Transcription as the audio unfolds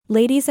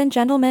Ladies and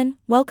gentlemen,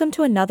 welcome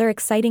to another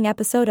exciting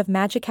episode of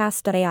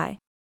Magicast.ai.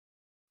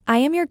 I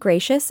am your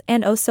gracious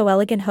and oh so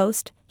elegant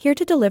host, here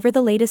to deliver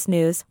the latest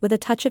news with a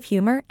touch of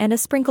humor and a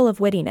sprinkle of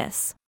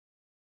wittiness.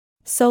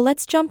 So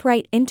let's jump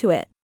right into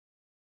it.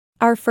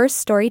 Our first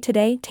story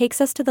today takes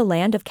us to the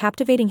land of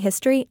captivating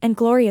history and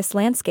glorious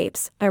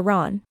landscapes,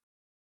 Iran.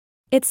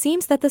 It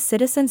seems that the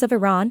citizens of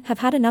Iran have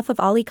had enough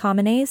of Ali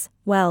Khamenei's,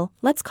 well,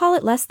 let's call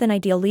it less than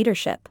ideal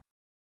leadership.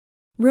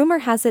 Rumor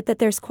has it that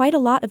there's quite a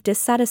lot of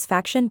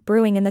dissatisfaction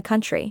brewing in the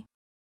country.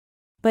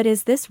 But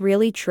is this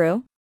really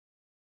true?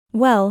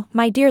 Well,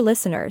 my dear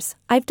listeners,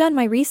 I've done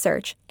my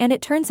research, and it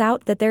turns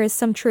out that there is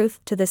some truth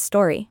to this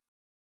story.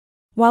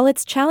 While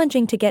it's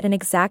challenging to get an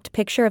exact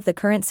picture of the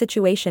current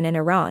situation in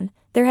Iran,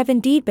 there have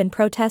indeed been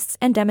protests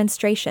and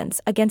demonstrations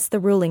against the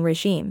ruling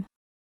regime.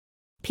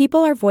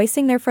 People are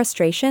voicing their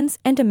frustrations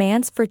and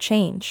demands for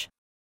change.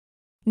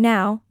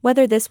 Now,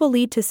 whether this will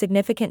lead to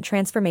significant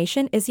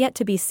transformation is yet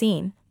to be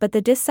seen, but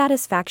the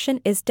dissatisfaction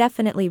is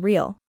definitely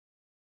real.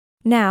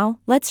 Now,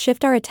 let's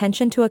shift our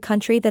attention to a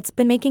country that's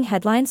been making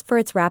headlines for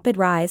its rapid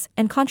rise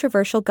and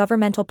controversial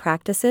governmental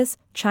practices,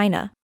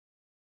 China.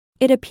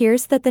 It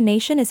appears that the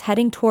nation is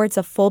heading towards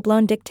a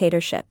full-blown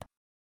dictatorship.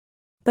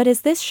 But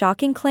is this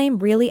shocking claim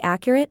really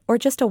accurate or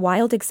just a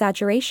wild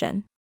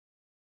exaggeration?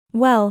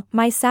 Well,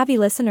 my savvy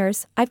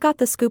listeners, I've got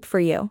the scoop for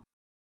you.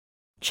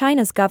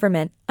 China's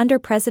government, under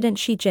President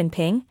Xi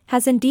Jinping,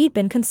 has indeed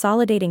been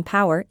consolidating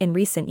power in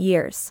recent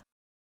years.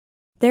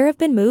 There have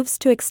been moves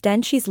to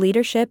extend Xi's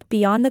leadership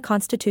beyond the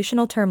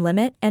constitutional term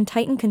limit and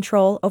tighten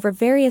control over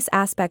various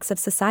aspects of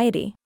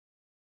society.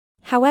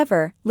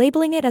 However,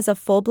 labeling it as a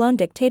full-blown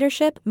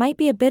dictatorship might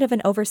be a bit of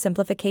an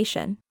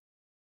oversimplification.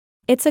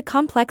 It's a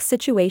complex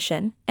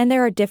situation, and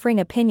there are differing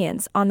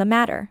opinions on the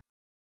matter.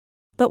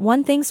 But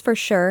one thing's for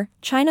sure,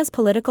 China's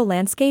political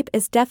landscape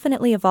is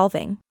definitely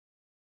evolving.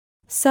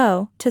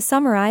 So, to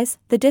summarize,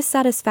 the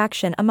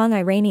dissatisfaction among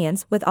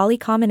Iranians with Ali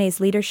Khamenei's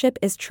leadership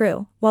is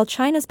true, while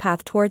China's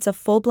path towards a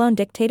full-blown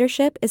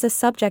dictatorship is a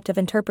subject of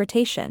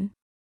interpretation.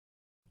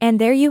 And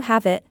there you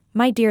have it,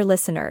 my dear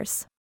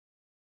listeners.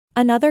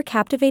 Another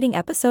captivating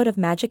episode of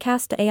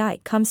Magicast.ai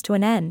comes to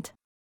an end.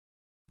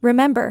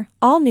 Remember,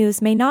 all news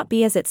may not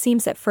be as it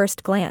seems at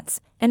first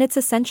glance, and it's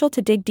essential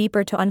to dig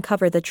deeper to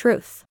uncover the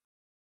truth.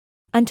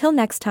 Until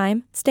next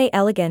time, stay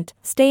elegant,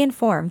 stay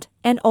informed,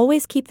 and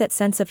always keep that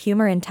sense of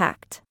humor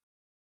intact.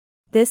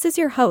 This is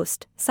your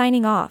host,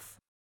 signing off.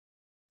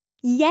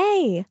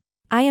 Yay!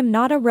 I am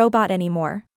not a robot anymore.